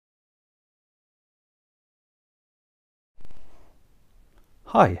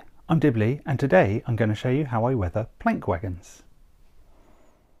Hi, I'm Dibley and today I'm going to show you how I weather plank wagons.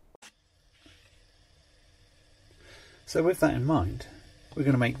 So with that in mind, we're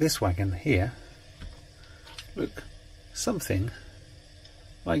going to make this wagon here look something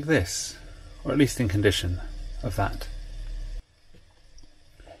like this, or at least in condition of that.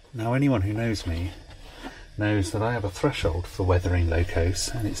 Now anyone who knows me knows that I have a threshold for weathering locos,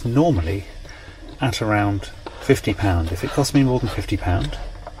 and it's normally at around £50. If it costs me more than £50,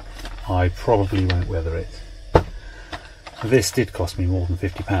 I probably won't weather it. This did cost me more than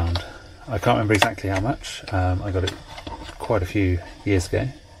 £50. I can't remember exactly how much. I got it quite a few years ago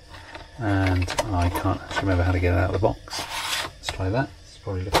and I can't actually remember how to get it out of the box. Let's try that. It's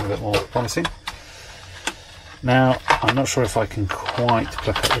probably looking a bit more promising. Now, I'm not sure if I can quite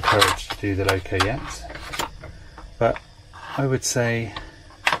pluck up the courage to do the loco yet, but I would say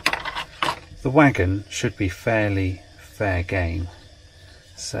the wagon should be fairly fair game.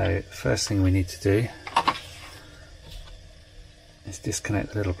 So first thing we need to do is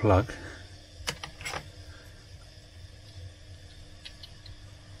disconnect the little plug.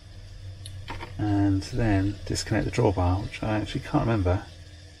 And then disconnect the drawbar, which I actually can't remember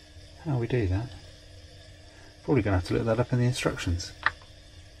how we do that. Probably going to have to look that up in the instructions.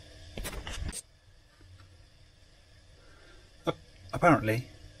 Apparently,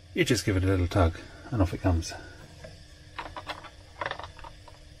 you just give it a little tug and off it comes.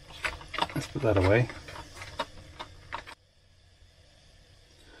 Let's put that away.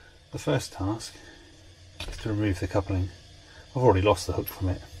 The first task is to remove the coupling. I've already lost the hook from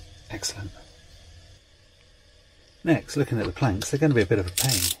it. Excellent. Next, looking at the planks, they're going to be a bit of a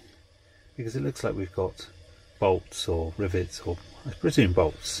pain because it looks like we've got bolts or rivets, or I presume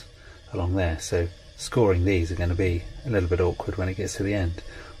bolts, along there, so scoring these are going to be a little bit awkward when it gets to the end.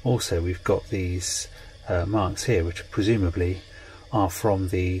 Also, we've got these marks here, which presumably are from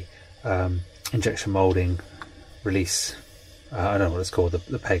the injection moulding release. I don't know what it's called,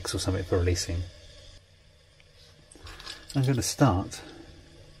 the pegs or something for releasing. I'm going to start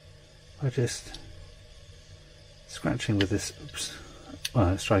by just scratching with this. Oops. Well,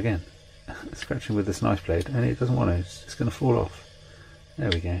 let's try again. Scratching with this knife blade, and it doesn't want to. It's just going to fall off.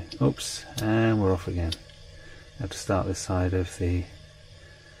 There we go. Oops, and we're off again. I have to start this side of the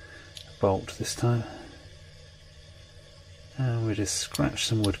bolt this time, and we just scratch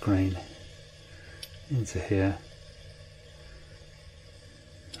some wood grain into here,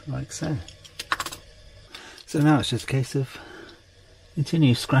 like so. So now it's just a case of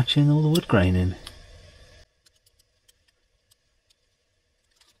continue scratching all the wood grain in.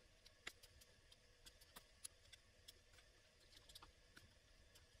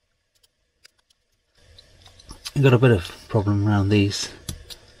 I've got a bit of problem around these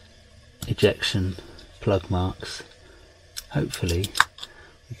ejection plug marks. Hopefully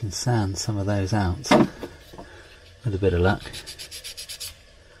we can sand some of those out with a bit of luck.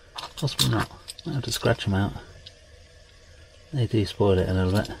 Possibly not. Might have to scratch them out. They do spoil it a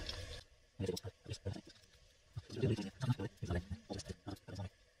little bit.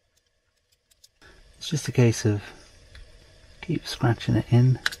 It's just a case of keep scratching it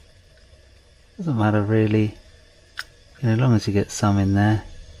in. Doesn't matter really, as long as you get some in there.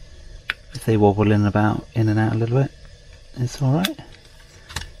 If they wobble in and out a little bit, it's alright.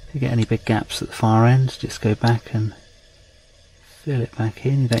 If you get any big gaps at the far end, just go back and fill it back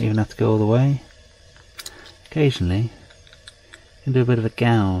in. You don't even have to go all the way. Occasionally you can do a bit of a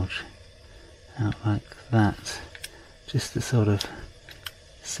gouge out like that, just to sort of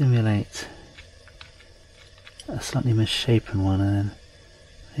simulate a slightly misshapen one, and then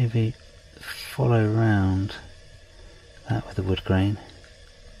maybe follow around that with the wood grain.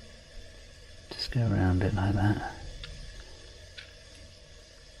 Just go around it like that.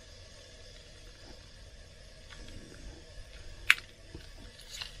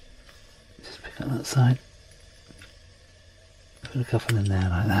 Just pick up that side. Put a couple in there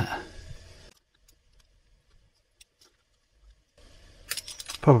like that.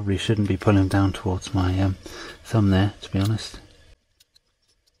 Probably shouldn't be pulling down towards my thumb there, to be honest.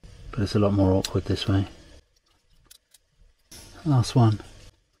 But it's a lot more awkward this way. Last one.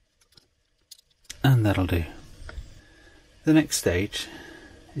 And that'll do. The next stage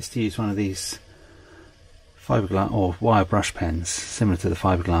is to use one of these fiberglass or wire brush pens, similar to the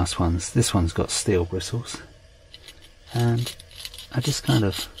fiberglass ones. This one's got steel bristles, and I just kind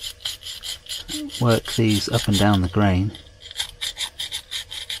of work these up and down the grain,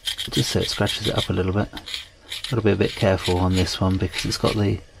 just so it scratches it up a little bit. Got to be a bit careful on this one because it's got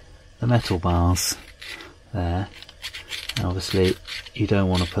the metal bars there, and obviously you don't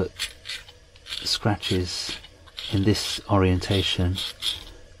want to put scratches in this orientation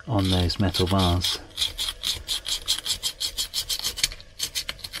on those metal bars.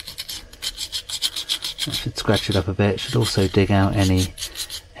 That should scratch it up a bit. It should also dig out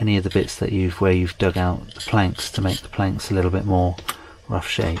any of the bits that where you've dug out the planks to make the planks a little bit more rough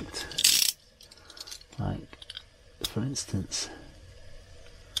shaped. Like, for instance,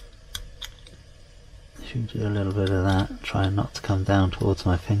 should do a little bit of that, trying not to come down towards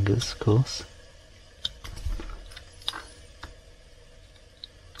my fingers, of course.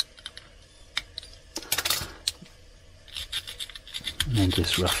 And then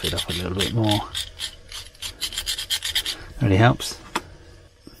just rough it up a little bit more. Really helps.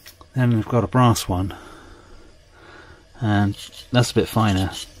 Then we've got a brass one, and that's a bit finer,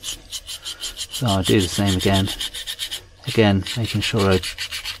 so I'll do the same again, making sure I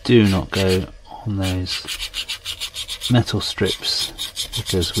do not go on those metal strips,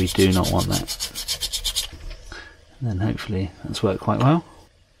 because we do not want that. And then hopefully that's worked quite well.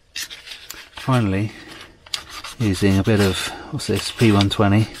 Finally, using a bit of, what's this,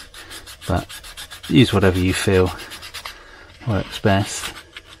 P120, but use whatever you feel works best.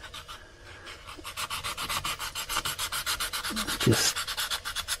 Just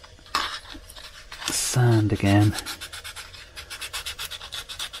sand again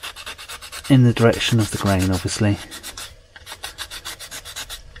in the direction of the grain, obviously.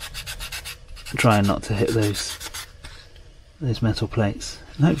 Trying not to hit those metal plates,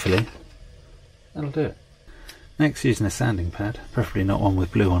 and hopefully that'll do it. Next, using a sanding pad, preferably not one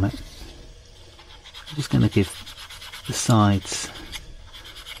with blue on it, I'm just going to give the sides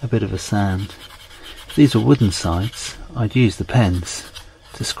a bit of a sand. If these were wooden sides, I'd use the pens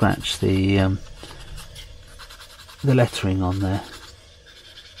to scratch the lettering on there,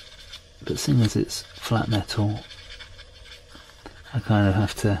 but seeing as it's flat metal, I kind of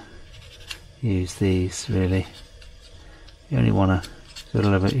have to use these really. You only want to do a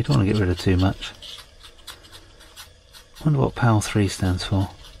little bit, you don't want to get rid of too much. I wonder what PAL 3 stands for.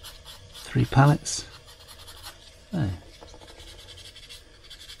 3 pallets? Oh.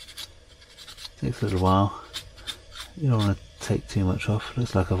 Takes a little while. You don't want to take too much off.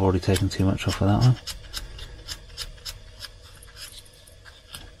 Looks like I've already taken too much off of that one.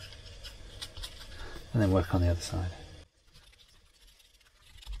 And then work on the other side.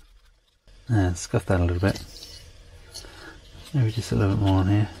 And scuff that a little bit. Maybe just a little bit more on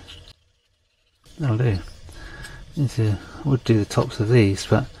here. That'll do. I would do the tops of these,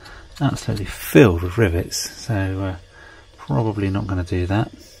 but absolutely filled with rivets, so probably not going to do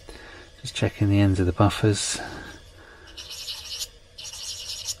that. Just checking the ends of the buffers.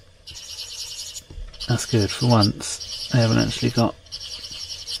 That's good. For once, they haven't actually got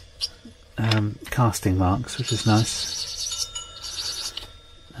casting marks, which is nice.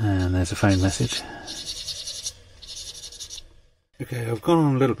 And there's a phone message. Okay, I've gone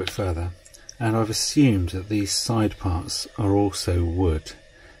on a little bit further, and I've assumed that these side parts are also wood.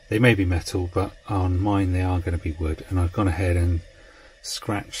 They may be metal, but on mine they are going to be wood, and I've gone ahead and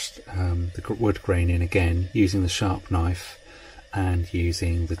scratched the wood grain in again using the sharp knife and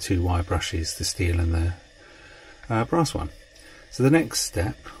using the 2 wire brushes, the steel and the brass one. So the next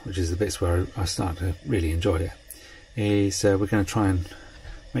step, which is the bits where I start to really enjoy it, is we're going to try and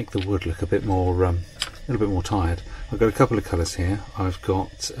make the wood look a little bit more tired. I've got a couple of colours here. I've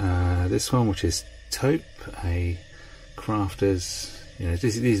got this one, which is taupe, a crafter's,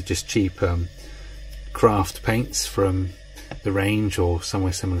 these are just cheap craft paints from the range or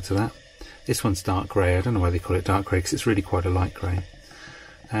somewhere similar to that. This one's dark grey. I don't know why they call it dark grey, because it's really quite a light grey.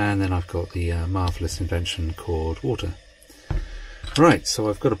 And then I've got the marvellous invention called water. Right, so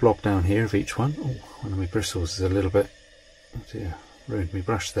I've got a blob down here of each one. Oh, one of my bristles is a little bit, oh dear, ruined my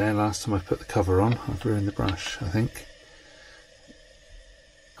brush there. Last time I put the cover on, I've ruined the brush, I think.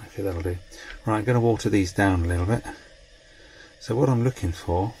 Okay, that'll do. Right, I'm going to water these down a little bit. So what I'm looking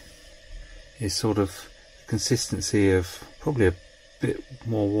for is sort of consistency of probably a bit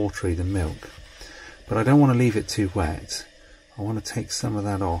more watery than milk, but I don't want to leave it too wet. I want to take some of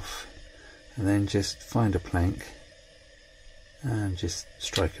that off and then just find a plank and just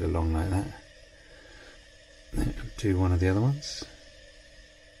strike it along like that. Then do one of the other ones.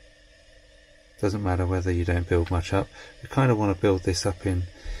 Doesn't matter whether you don't build much up. You kind of want to build this up in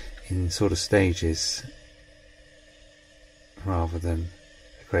sort of stages rather than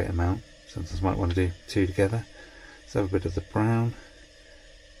a great amount. Sometimes might want to do 2 together. Let's have a bit of the brown,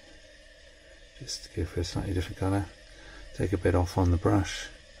 just to go for a slightly different colour. Take a bit off on the brush,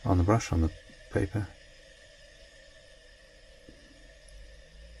 on the paper.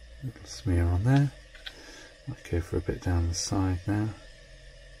 Little smear on there. Might go for a bit down the side now.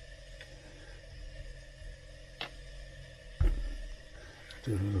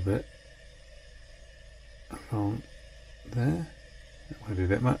 Do a little bit along there. That might be a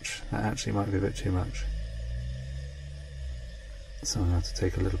bit much. That actually might be a bit too much. So I'm going to have to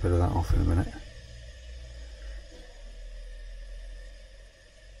take a little bit of that off in a minute.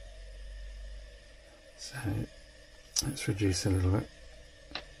 So let's reduce a little bit.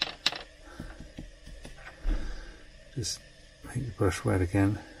 Just make the brush wet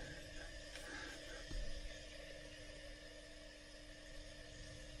again.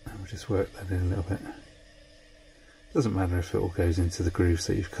 And we'll just work that in a little bit. Doesn't matter if it all goes into the grooves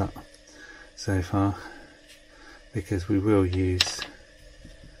that you've cut so far, because we will use,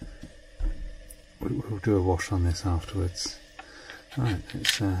 we'll do a wash on this afterwards. Right,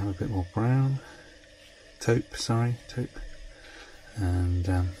 let's have a bit more brown. Taupe, and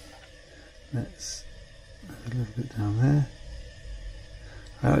let's have a little bit down there.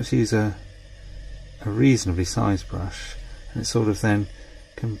 I like to use a reasonably sized brush, and it sort of then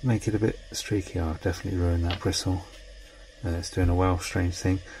can make it a bit streaky. I've definitely ruined that bristle. It's doing a Welsh strange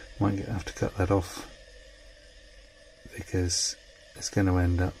thing. Might have to cut that off because it's going to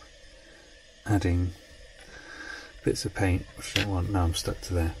end up adding bits of paint which I don't want. Now I'm stuck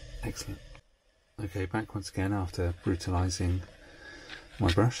to there. Excellent. Okay, back once again after brutalising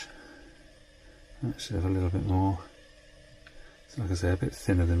my brush. That should have a little bit more, so like I say, a bit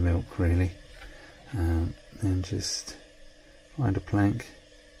thinner than milk really. Then just find a plank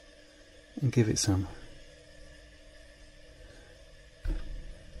and give it some.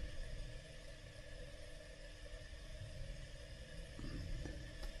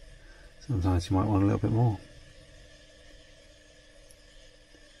 Sometimes you might want a little bit more.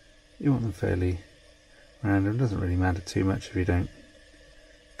 You want them fairly random. Doesn't really matter too much if you don't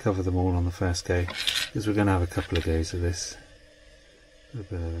cover them all on the first go, because we're going to have a couple of goes of this. Put a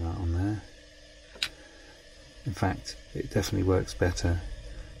bit of that on there. In fact, it definitely works better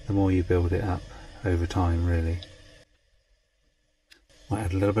the more you build it up over time, really. Might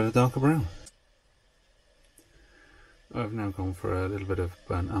add a little bit of darker brown. I've now gone for a little bit of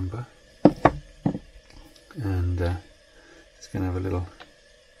burnt umber, and just going to have a little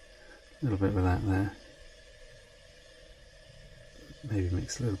bit of that there. Maybe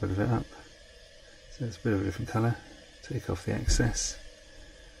mix a little bit of it up so it's a bit of a different colour. Take off the excess,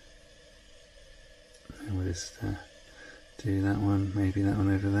 and we'll just do that one, maybe that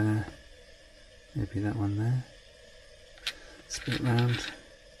one over there, maybe that one there. Spin it round,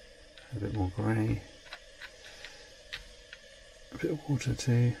 a bit more grey, a bit of water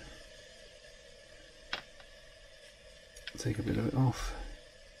too. Take a bit of it off.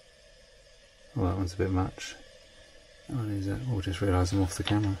 Oh, that one's a bit much. That one is, oh, just realised I'm off the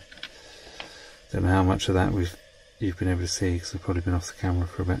camera. Don't know how much of that you've been able to see, because I've probably been off the camera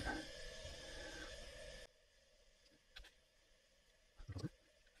for a bit.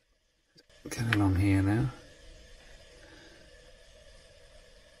 Get along here now.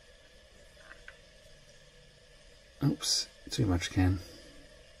 Oops, too much again.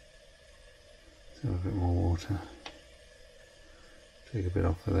 So a bit more water. Take a bit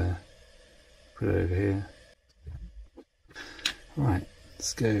off of there. Put it over here. Right,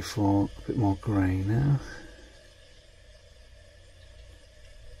 let's go for a bit more grey now.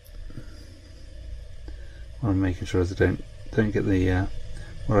 What I'm making sure is I don't get the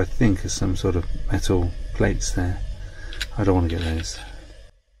what I think is some sort of metal plates there. I don't want to get those.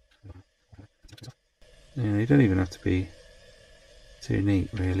 You don't even have to be too neat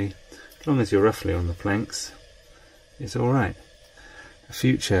really. As long as you're roughly on the planks, it's alright. A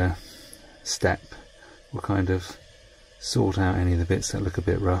future step will kind of sort out any of the bits that look a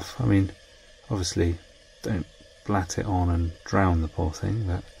bit rough. I mean, obviously don't blat it on and drown the poor thing,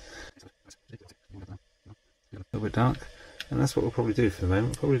 but a little bit dark, and that's what we'll probably do for the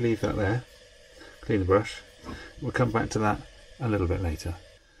moment. We'll probably leave that there, clean the brush. We'll come back to that a little bit later.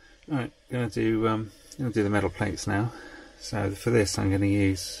 Alright, going to do the metal plates now. So for this I'm going to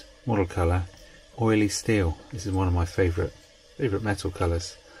use watercolour Oily Steel. This is one of my favourite metal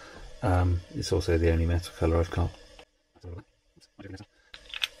colours. It's also the only metal colour I've got.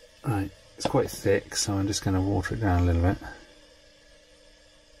 Right, it's quite thick, so I'm just going to water it down a little bit.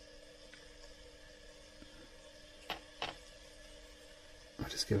 I'll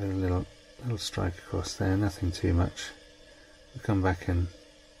just give it a little strike across there, nothing too much. We'll come back and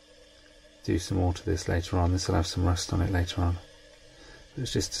do some more to this later on. This will have some rust on it later on. But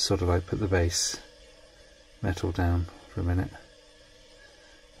it's just to sort of like put the base metal down for a minute.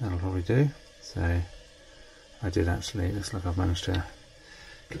 That'll probably do. So I did actually, it looks like I've managed to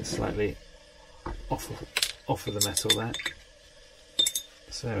get slightly off of the metal there.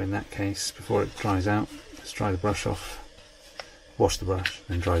 So in that case, before it dries out, let's dry the brush off wash the brush,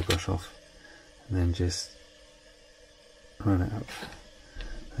 then dry brush off, and then just run it up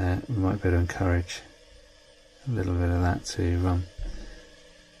there. We might be able to encourage a little bit of that to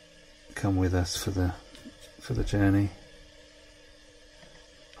come with us for the journey.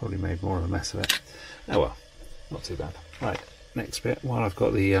 Probably made more of a mess of it. Oh well, not too bad. Right, next bit, while I've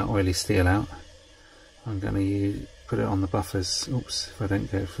got the oily steel out, I'm going to put it on the buffers. Oops, if I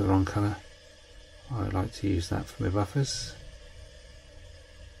don't go for the wrong colour. I like to use that for my buffers.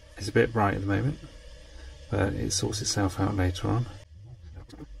 It's a bit bright at the moment, but it sorts itself out later on.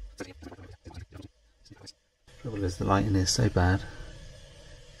 Trouble is the lighting is so bad,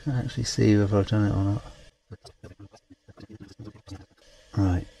 you can't actually see whether I've done it or not.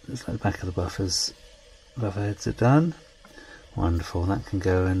 Right, looks like the back of the buffers. Buffer heads are done. Wonderful, that can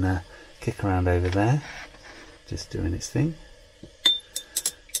go and kick around over there, just doing its thing.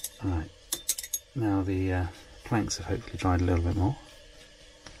 Right, now the planks have hopefully dried a little bit more.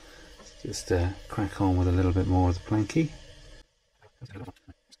 Let's just crack on with a little bit more of the planky.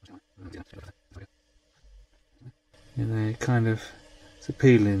 You know, kind of, it's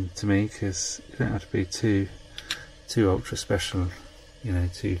appealing to me because you don't have to be too ultra special, you know,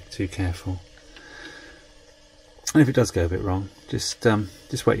 too careful. And if it does go a bit wrong, just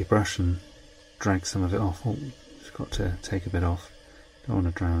wet your brush and drag some of it off. Oh, it's got to take a bit off. Don't want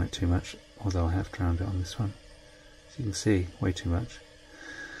to drown it too much, although I have drowned it on this one. As you can see, way too much.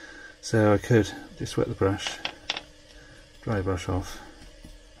 So I could just wet the brush, dry the brush off,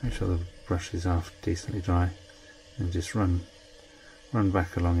 make sure the brush is half decently dry, and just run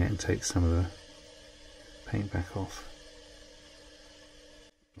back along it and take some of the paint back off.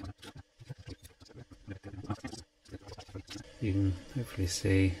 You can hopefully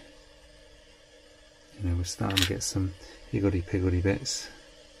see, you know, we're starting to get some higgledy-piggledy bits.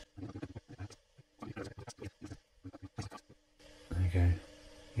 There you go.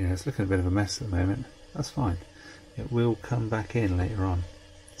 Yeah, it's looking a bit of a mess at the moment. That's fine. It will come back in later on.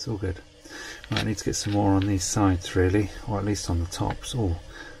 It's all good. Right, I need to get some more on these sides really, or at least on the tops, or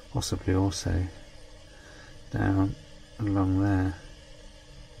possibly also down along there.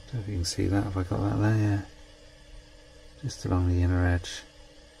 Don't know if you can see that. Have I got that there? Yeah. Just along the inner edge.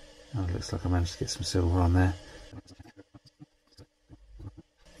 Oh, it looks like I managed to get some silver on there.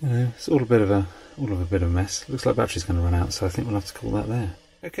 You know, it's all a bit of a mess. Looks like battery's going to run out, so I think we'll have to call that there.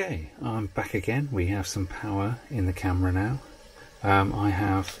 Okay, I'm back again. We have some power in the camera now. I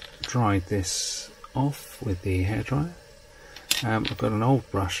have dried this off with the hairdryer. I've got an old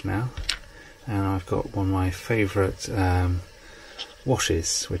brush now, and I've got one of my favourite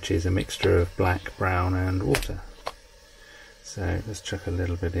washes, which is a mixture of black, brown and water. So let's chuck a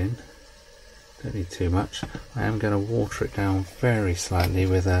little bit in. Don't need too much. I am going to water it down very slightly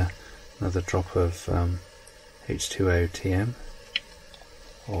with another drop of H2O TM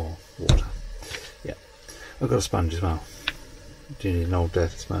or water. Yeah, I've got a sponge as well. Do need an old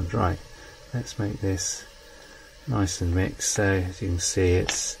dirty sponge. Right, let's make this nice and mixed. So as you can see,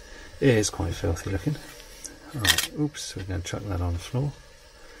 it is quite filthy looking. Right, oops, we're going to chuck that on the floor.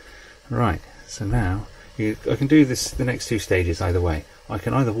 Right, so now I can do this the next two stages either way. I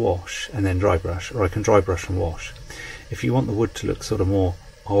can either wash and then dry brush, or I can dry brush and wash. If you want the wood to look sort of more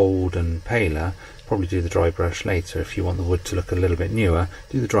old and paler, probably do the dry brush later. If you want the wood to look a little bit newer,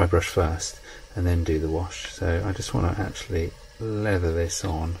 do the dry brush first and then do the wash. So I just want to actually leather this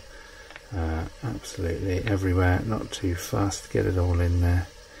on absolutely everywhere, not too fast, get it all in there.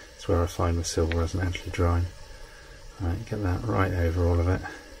 It's where I find the silver isn't actually drying. Right, get that right over all of it.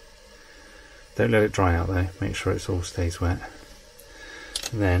 Don't let it dry out though, make sure it all stays wet.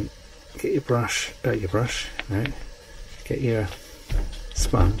 And then get your brush, get your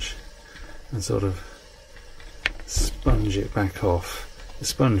sponge and sort of sponge it back off. The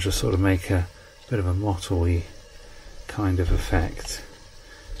sponge will sort of make a bit of a mottley kind of effect.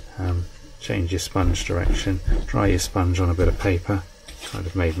 Change your sponge direction, dry your sponge on a bit of paper. Kind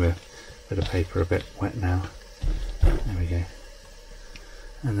of made my bit of paper a bit wet now. There we go.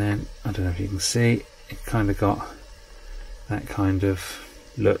 And then, I don't know if you can see, it kind of got that kind of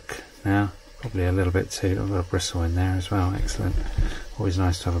look now. Probably a little bit too. I've got a bristle in there as well. Excellent. Always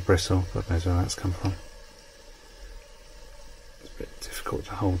nice to have a bristle. God knows where that's come from. It's a bit difficult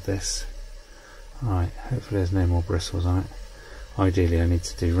to hold this. Right, hopefully there's no more bristles on it. Ideally I need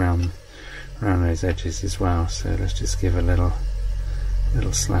to do round those edges as well, so let's just give a little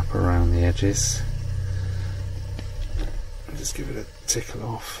slap around the edges. And just give it a tickle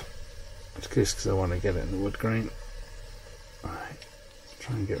off. Just because I want to get it in the wood grain. Right,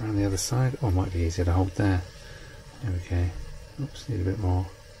 try and get around the other side. Oh, it might be easier to hold there. There we go. Oops, need a bit more.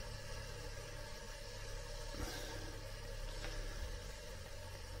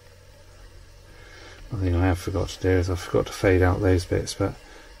 One thing I have forgot to do is I forgot to fade out those bits, but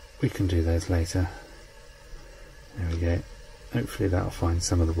we can do those later. There we go. Hopefully that'll find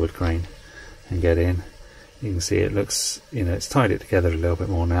some of the wood grain and get in. You can see it looks, you know, it's tied it together a little bit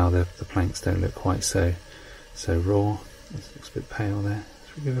more now. The planks don't look quite so raw. It looks a bit pale there.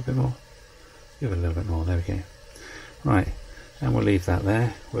 Should we give it a bit more? Give it a little bit more. There we go. Right, and we'll leave that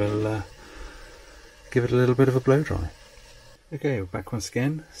there. We'll give it a little bit of a blow dry. Okay, we're back once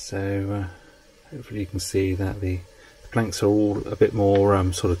again. So hopefully you can see that the planks are all a bit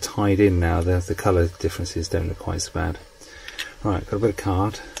more sort of tied in now. The colour differences don't look quite so bad. Right, got a bit of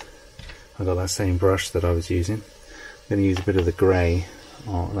card. I've got that same brush that I was using. I'm going to use a bit of the grey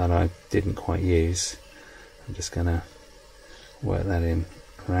that I didn't quite use. I'm just going to work that in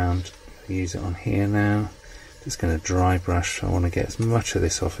around. Use it on here now. Just going to dry brush. I want to get as much of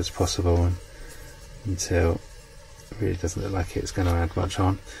this off as possible until it really doesn't look like it's going to add much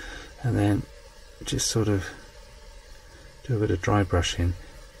on. And then just sort of do a bit of dry brushing.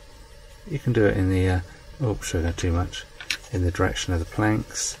 You can do it in the oh, should I go too much? In the direction of the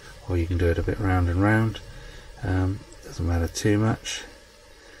planks, or you can do it a bit round and round. Doesn't matter too much.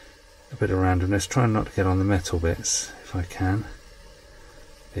 A bit of roundness. Try not to get on the metal bits if I can,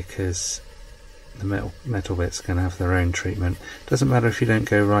 because the metal bits can have their own treatment. Doesn't matter if you don't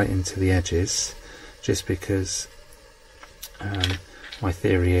go right into the edges, just because my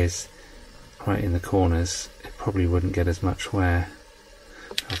theory is right in the corners it probably wouldn't get as much wear.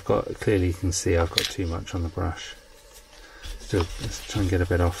 Clearly you can see I've got too much on the brush. Still, let's try and get a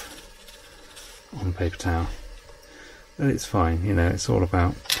bit off on the paper towel. But it's fine, you know, it's all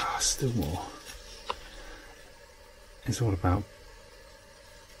about still more. It's all about,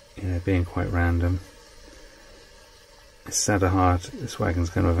 you know, being quite random. This wagon's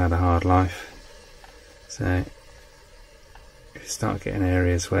going to have had a hard life. So if you start getting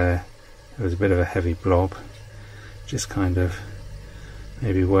areas where there was a bit of a heavy blob, just kind of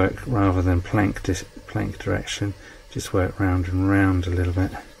maybe work rather than plank direction, just work round and round a little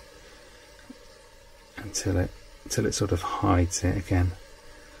bit until it sort of hides it again.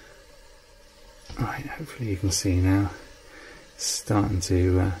 Right, hopefully you can see now. It's starting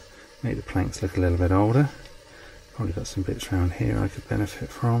to make the planks look a little bit older. Probably got some bits around here I could benefit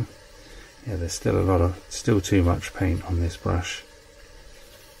from. Yeah, there's still too much paint on this brush,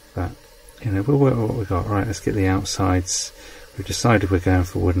 but you know, we'll work with what we got. Right, let's get the outsides. We've decided we're going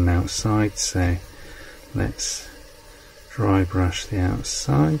for wooden outsides, so let's dry brush the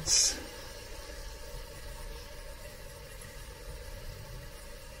outsides.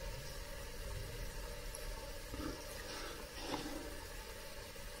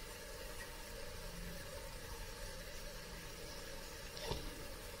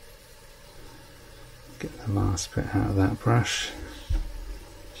 Get the last bit out of that brush.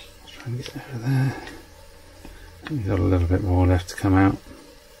 Try and get over there. We've got a little bit more left to come out.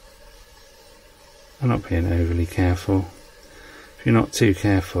 I'm not being overly careful. If you're not too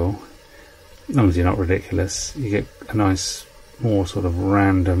careful, as long as you're not ridiculous, you get a nice, more sort of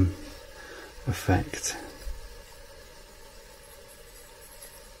random effect.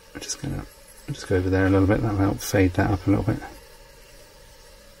 I'm just gonna go over there a little bit. That'll help fade that up a little bit.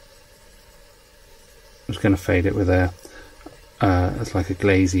 I'm just going to fade it with it's like a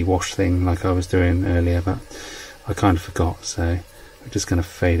glazy wash thing like I was doing earlier, but I kind of forgot, so I'm just going to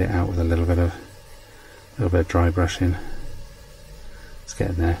fade it out with a little bit of dry brushing. It's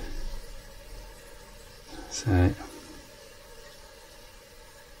getting there. So I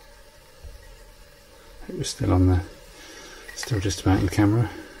think we're still just about in the camera.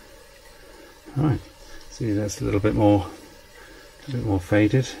 Alright, see, that's a little bit more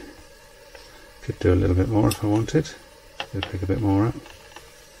faded. Could do a little bit more if I wanted. Could pick a bit more up.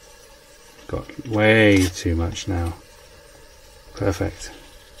 Got way too much now. Perfect.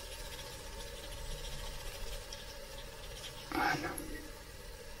 A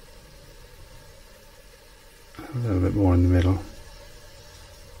little bit more in the middle.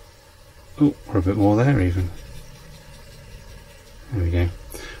 Oh, or a bit more there even. There we go.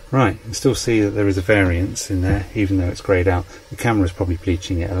 Right, you can still see that there is a variance in there, even though it's greyed out. The camera is probably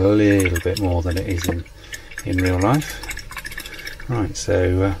bleaching it a little bit more than it is in real life. Right,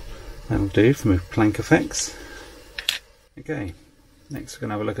 so that'll do for my plank effects. Okay, next we're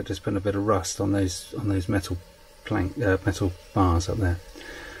going to have a look at just putting a bit of rust on those metal bars up there.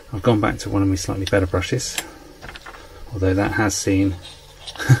 I've gone back to one of my slightly better brushes, although that has seen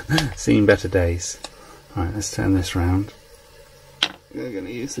seen better days. Right, let's turn this round. I'm going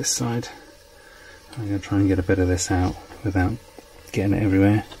to use this side. I'm going to try and get a bit of this out without getting it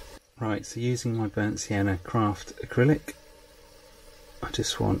everywhere. Right, so using my burnt sienna craft acrylic, I'm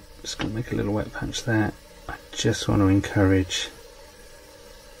just going to make a little wet patch there. I just want to encourage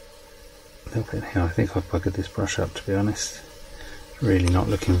a little bit here. I think I've buggered this brush up, to be honest. It's really not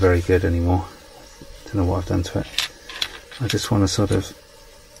looking very good anymore. Don't know what I've done to it. I just want to sort of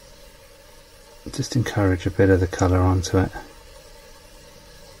just encourage a bit of the colour onto it.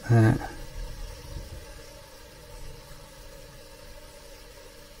 There.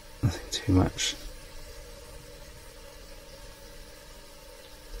 Nothing too much.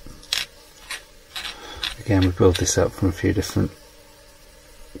 Again, we build this up from a few different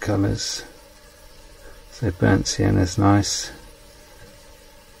colours. So burnt sienna's nice.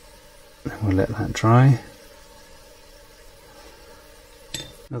 And we'll let that dry.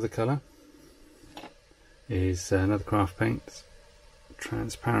 Another colour is another craft paint,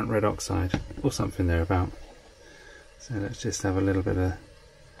 transparent red oxide, or something thereabout. So let's just have a little bit of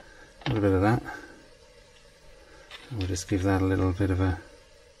that. And we'll just give that a little bit of a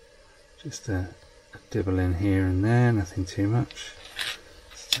dibble in here and there, nothing too much.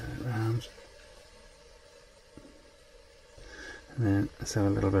 Turn it around. And then let's have a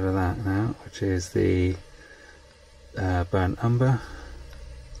little bit of that now, which is the burnt umber.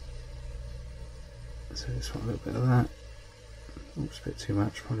 So just want a little bit of that. Oops, a bit too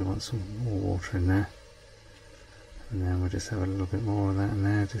much, probably want some more water in there. And then we'll just have a little bit more of that in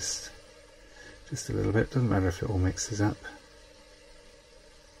there, just a little bit, doesn't matter if it all mixes up.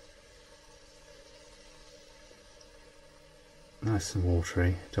 Nice and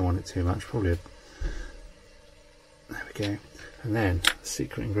watery, don't want it too much, probably there we go. And then the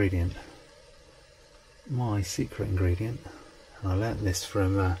secret ingredient, my secret ingredient, and I learnt this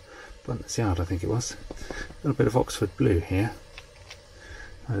from Bunton's Yard, I think it was. A little bit of Oxford blue here.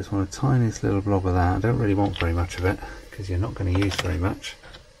 I just want a tiniest little blob of that. I don't really want very much of it because you're not going to use very much.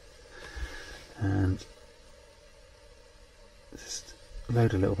 And just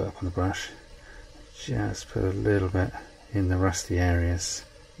load a little bit up on the brush. Just put a little bit in the rusty areas.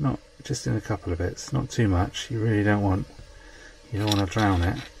 Not just in a couple of bits, not too much. You really don't want, you don't want to drown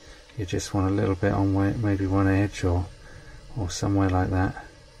it. You just want a little bit on maybe one edge or somewhere like that.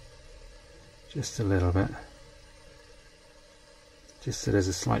 Just a little bit. Just so there's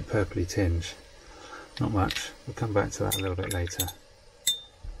a slight purpley tinge. Not much. We'll come back to that a little bit later.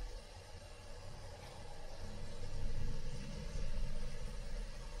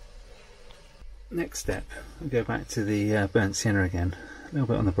 Next step, we'll go back to the burnt sienna again. A little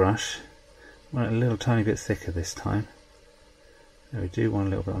bit on the brush. Want it a little tiny bit thicker this time. There we do want a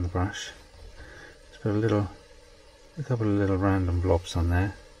little bit on the brush. Just put a couple of little random blobs on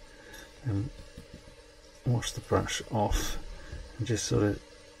there. And wash the brush off and just sort of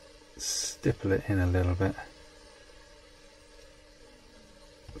stipple it in a little bit.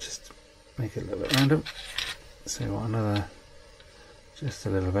 Just make it a little bit random. So you want another, just a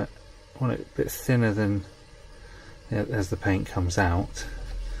little bit. I want it a bit thinner than as the paint comes out,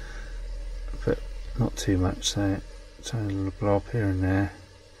 but not too much. So tiny little blob here and there.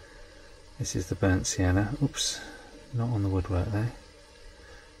 This is the burnt sienna. Oops, not on the woodwork there.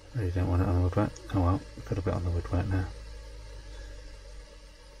 Really don't want it on the woodwork. Oh well, I've got a bit on the woodwork now.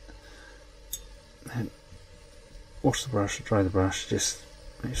 Then wash the brush, dry the brush, just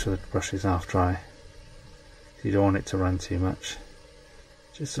make sure the brush is half dry. You don't want it to run too much.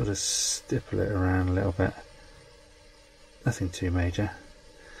 Just sort of stipple it around a little bit. Nothing too major.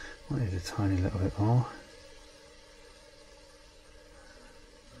 Wanted a tiny little bit more.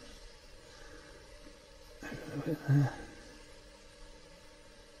 A little bit there.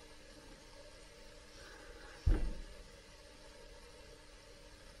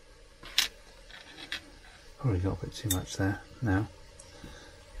 Probably got a bit too much there. Now,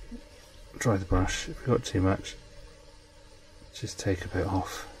 dry the brush. If you've got too much, just take a bit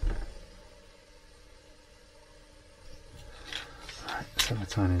off. Right, let's have a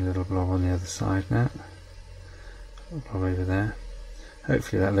tiny little blob on the other side now. A little blob over there.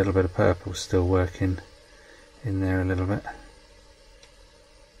 Hopefully that little bit of purple's still working in there a little bit.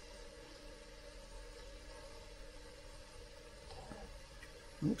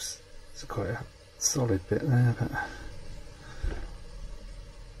 Oops, it's quite a solid bit there, but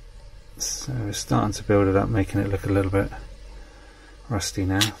so we're starting to build it up, making it look a little bit rusty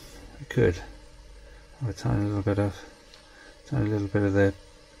now. We could have a tiny little bit of the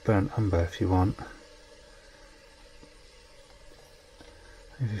burnt umber if you want.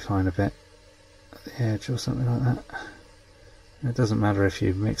 If you find a bit at the edge or something like that. And it doesn't matter if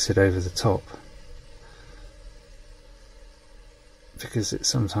you mix it over the top, because it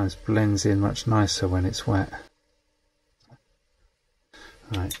sometimes blends in much nicer when it's wet.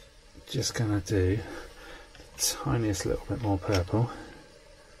 Right, just gonna do the tiniest little bit more purple.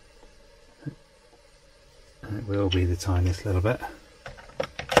 And it will be the tiniest little bit.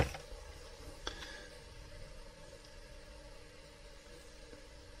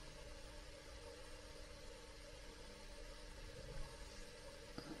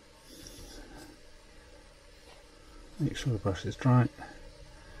 Make sure the brush is dry.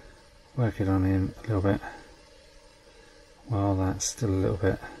 Work it on in a little bit while that's still a little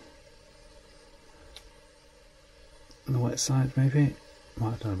bit on the wet side. Maybe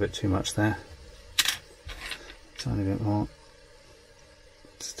might have done a bit too much there. Tiny bit more.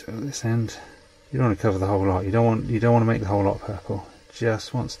 Just do it at this end. You don't want to cover the whole lot. You don't want to make the whole lot purple. It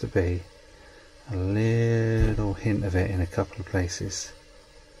just wants to be a little hint of it in a couple of places,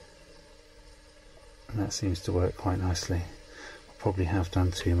 and that seems to work quite nicely. Probably have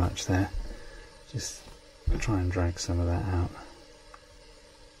done too much there. Just try and drag some of that out.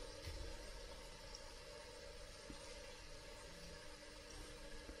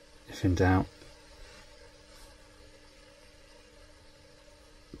 If in doubt,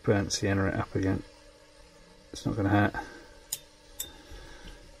 burnt sienna it up again. It's not going to hurt.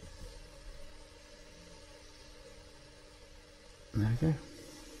 There we go.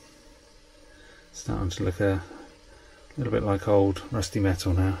 Starting to look a little bit like old rusty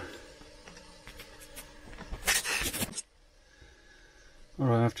metal now. What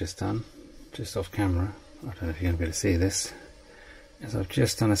I've just done, just off camera, I don't know if you're going to be able to see this, is I've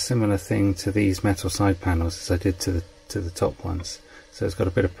just done a similar thing to these metal side panels as I did to the top ones. So it's got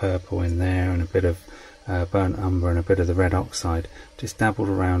a bit of purple in there and a bit of burnt umber and a bit of the red oxide. Just dabbled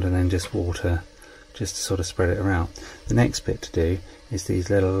around and then just water, just to sort of spread it around. The next bit to do is these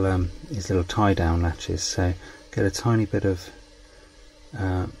little tie down latches. So get a tiny bit of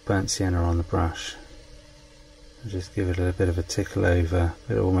burnt sienna on the brush and just give it a bit of a tickle over, a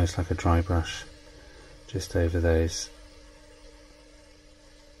bit almost like a dry brush, just over those.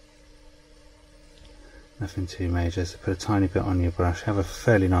 Nothing too major, so put a tiny bit on your brush. Have a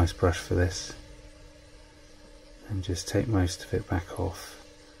fairly nice brush for this and just take most of it back off,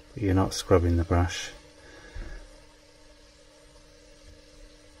 but you're not scrubbing the brush.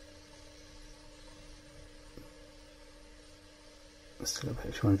 Still a bit,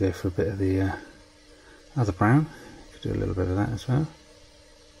 if you want to go for a bit of the other brown, you could do a little bit of that as well,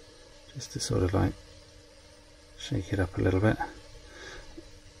 just to sort of like shake it up a little bit.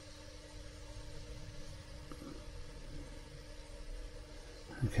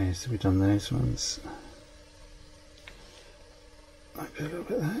 Okay, so we've done those ones. Might be a little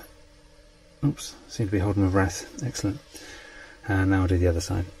bit there. Oops, seem to be holding my breath. Excellent. And now I'll do the other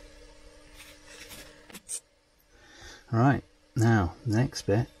side. Alright, now the next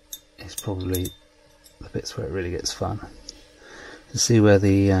bit is probably the bits where it really gets fun. To see where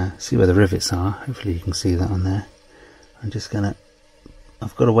the rivets are. Hopefully you can see that on there.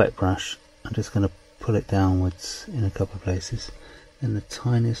 I've got a wet brush. I'm just gonna pull it downwards in a couple of places. And the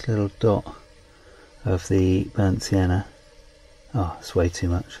tiniest little dot of the burnt sienna. Oh, it's way too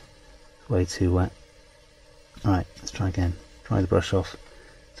much. It's way too wet. Alright, let's try again. Dry the brush off.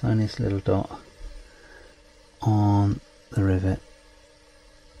 Tiniest little dot on the rivet.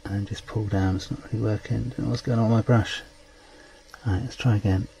 And then just pull down. It's not really working. Don't know what's going on with my brush. Alright, let's try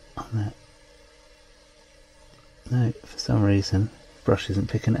again on that. No, for some reason the brush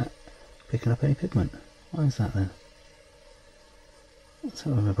isn't picking up any pigment. Why is that then? Let's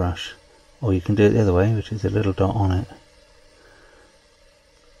have a brush. Or you can do it the other way, which is a little dot on it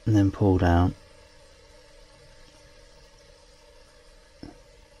and then pull down.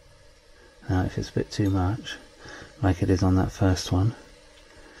 Now if it's a bit too much, like it is on that first one,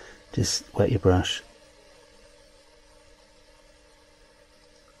 just wet your brush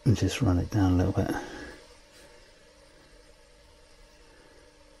and just run it down a little bit.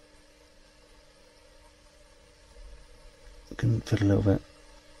 You can put a little bit,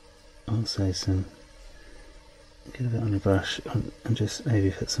 I'll say get a bit on your brush and just maybe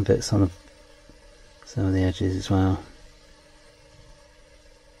put some bits on some of the edges as well.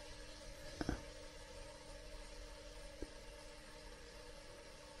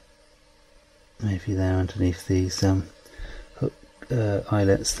 Maybe there underneath these hook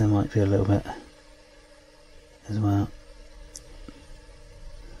eyelets there might be a little bit as well.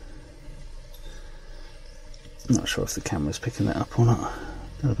 I'm not sure if the camera's picking that up or not.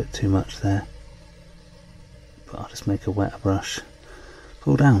 A little bit too much there. But I'll just make a wetter brush.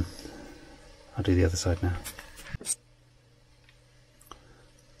 Pull down. I'll do the other side now.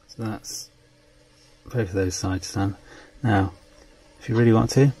 So that's both of those sides done. Now, if you really want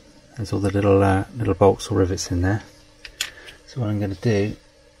to, there's all the little bolts or rivets in there. So what I'm going to do,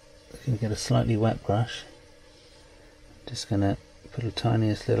 I'm going to get a slightly wet brush. I'm just going to put a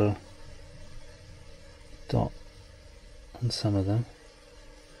tiniest little dot on some of them.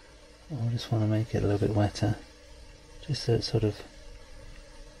 I just want to make it a little bit wetter, just so it sort of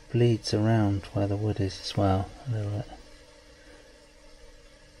bleeds around where the wood is as well a little bit.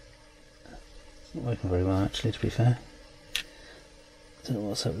 It's not working very well actually, to be fair. I don't know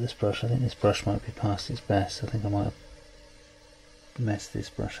what's up with this brush. I think this brush might be past its best. I think I might have messed this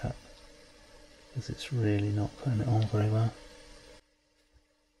brush up because it's really not putting it on very well.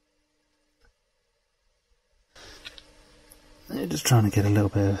 I'm just trying to get a little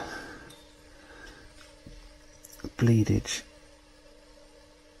bit of bleedage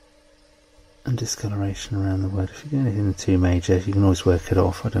and discoloration around the wood. If you get anything too major, you can always work it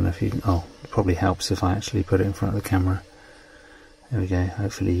off. I don't know if you can. Oh, it probably helps if I actually put it in front of the camera. There we go.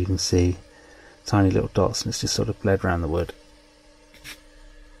 Hopefully you can see tiny little dots, and it's just sort of bled around the wood.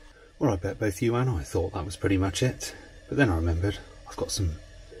 Well, I bet both you and I thought that was pretty much it, but then I remembered I've got some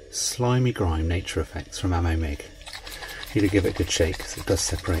slimy grime nature effects from Ammo Mig. Need to give it a good shake because it does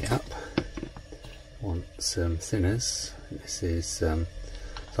separate up. Want some thinners. This is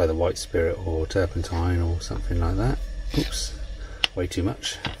it's either white spirit or turpentine or something like that. Oops, way too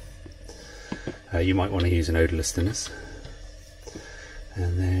much. You might want to use an odourless thinners.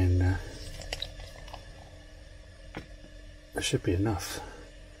 And then there should be enough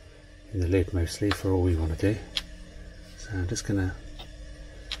in the lid mostly for all we want to do. So I'm just going to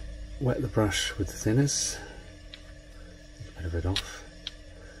wet the brush with the thinners, take a bit of it off,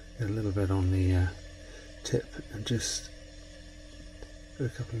 get a little bit on the tip, and just put a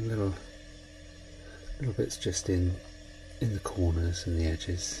couple of little bits just in the corners and the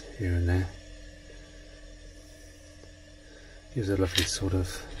edges here and there. Gives a lovely sort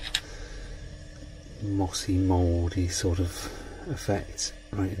of mossy, mouldy sort of effect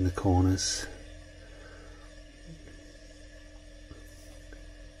right in the corners.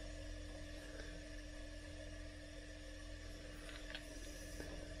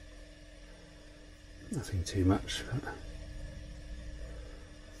 Nothing too much, but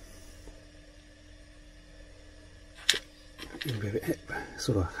you can be a bit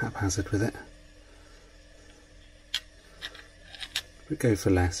sort of haphazard with it. But go for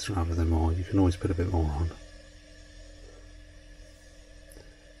less rather than more. You can always put a bit more on.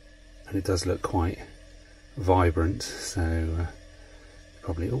 And it does look quite vibrant, so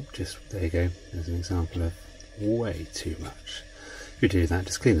probably, oh, just there you go, there's an example of way too much. If you do that,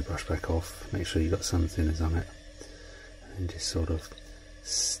 just clean the brush back off, make sure you've got some thinners on it, and just sort of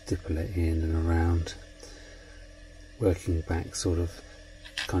stipple it in and around, working back sort of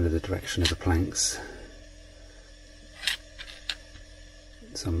kind of the direction of the planks.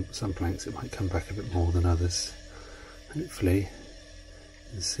 Some planks it might come back a bit more than others, hopefully. You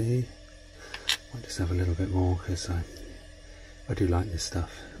can see, might just have a little bit more because I do like this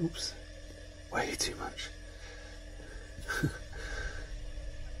stuff. Oops, way too much.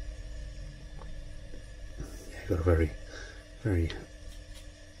 Yeah, got a very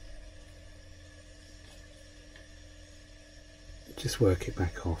just work it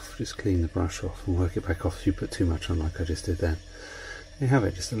back off, just clean the brush off and work it back off if you put too much on like I just did then. You have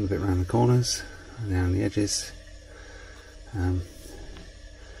it just a little bit around the corners and down the edges. Like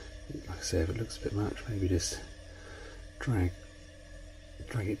I say, if it looks a bit much, maybe just drag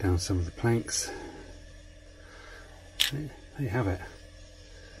it down some of the planks. There you have it.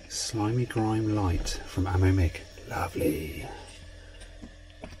 Slimy Grime Light from Ammo Mig. Lovely.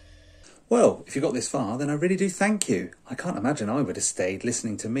 Well, if you got this far, then I really do thank you. I can't imagine I would have stayed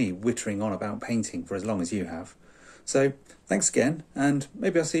listening to me wittering on about painting for as long as you have. So, thanks again, and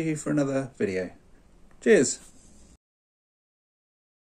maybe I'll see you for another video. Cheers!